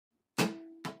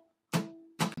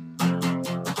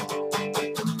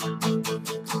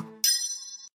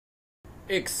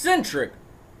Eccentric,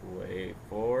 wait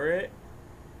for it,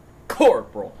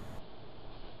 Corporal.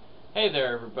 Hey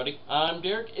there everybody, I'm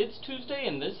Derek, it's Tuesday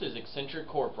and this is Eccentric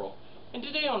Corporal. And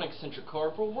today on Eccentric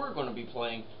Corporal we're going to be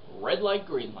playing Red Light,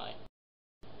 Green Light.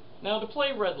 Now to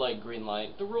play Red Light, Green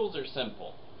Light, the rules are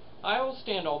simple. I will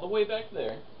stand all the way back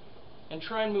there and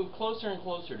try and move closer and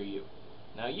closer to you.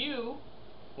 Now you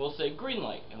will say green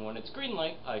light, and when it's green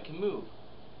light I can move.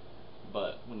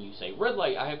 But when you say red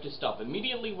light, I have to stop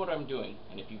immediately what I'm doing.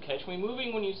 And if you catch me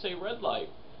moving when you say red light,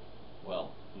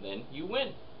 well, then you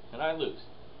win, and I lose.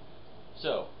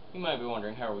 So, you might be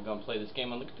wondering, how are we going to play this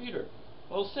game on the computer?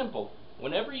 Well, simple.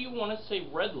 Whenever you want to say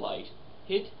red light,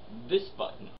 hit this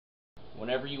button.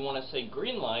 Whenever you want to say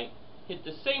green light, hit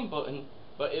the same button,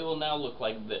 but it will now look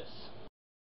like this.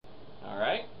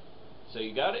 Alright? So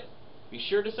you got it? Be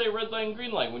sure to say red light and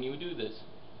green light when you do this.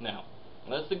 Now,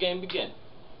 let's the game begin.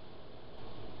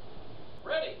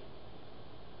 Ready?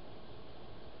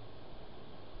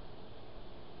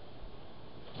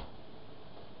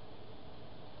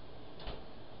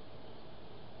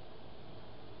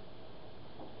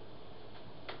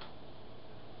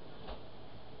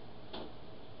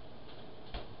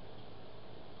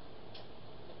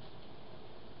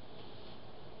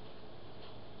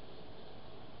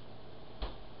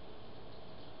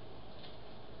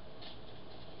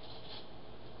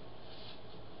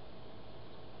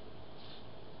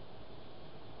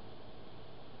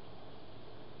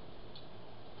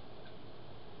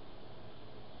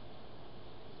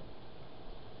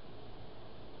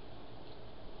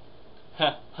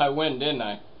 I win, didn't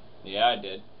I? Yeah, I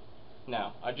did.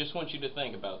 Now, I just want you to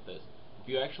think about this. If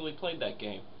you actually played that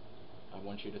game, I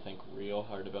want you to think real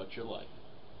hard about your life.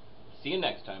 See you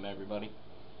next time, everybody.